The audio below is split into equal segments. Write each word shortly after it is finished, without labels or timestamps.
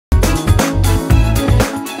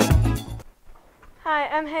Hi,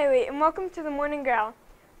 I'm Haley, and welcome to the Morning Growl.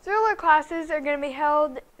 Thriller classes are going to be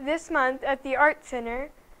held this month at the Art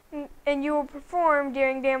Center, and you will perform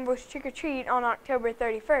during Danville's Trick or Treat on October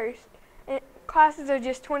 31st. And classes are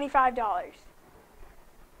just $25.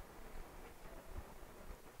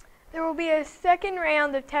 There will be a second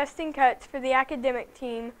round of testing cuts for the academic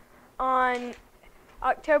team on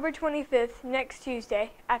October 25th, next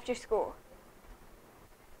Tuesday, after school.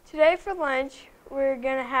 Today for lunch, we're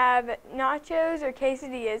going to have nachos or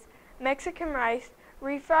quesadillas, Mexican rice,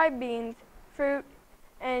 refried beans, fruit,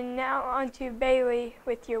 and now on to Bailey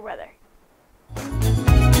with your weather.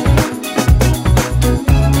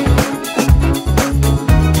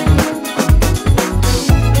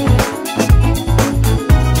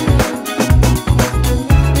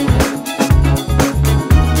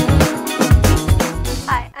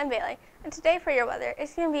 Hi, I'm Bailey, and today for your weather,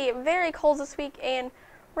 it's going to be very cold this week and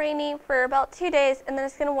rainy for about 2 days, and then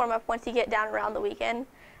it's going to warm up once you get down around the weekend.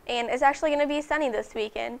 And it's actually going to be sunny this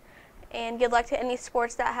weekend. And good luck to any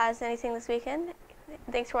sports that has anything this weekend.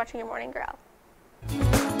 Thanks for watching your Morning Growl.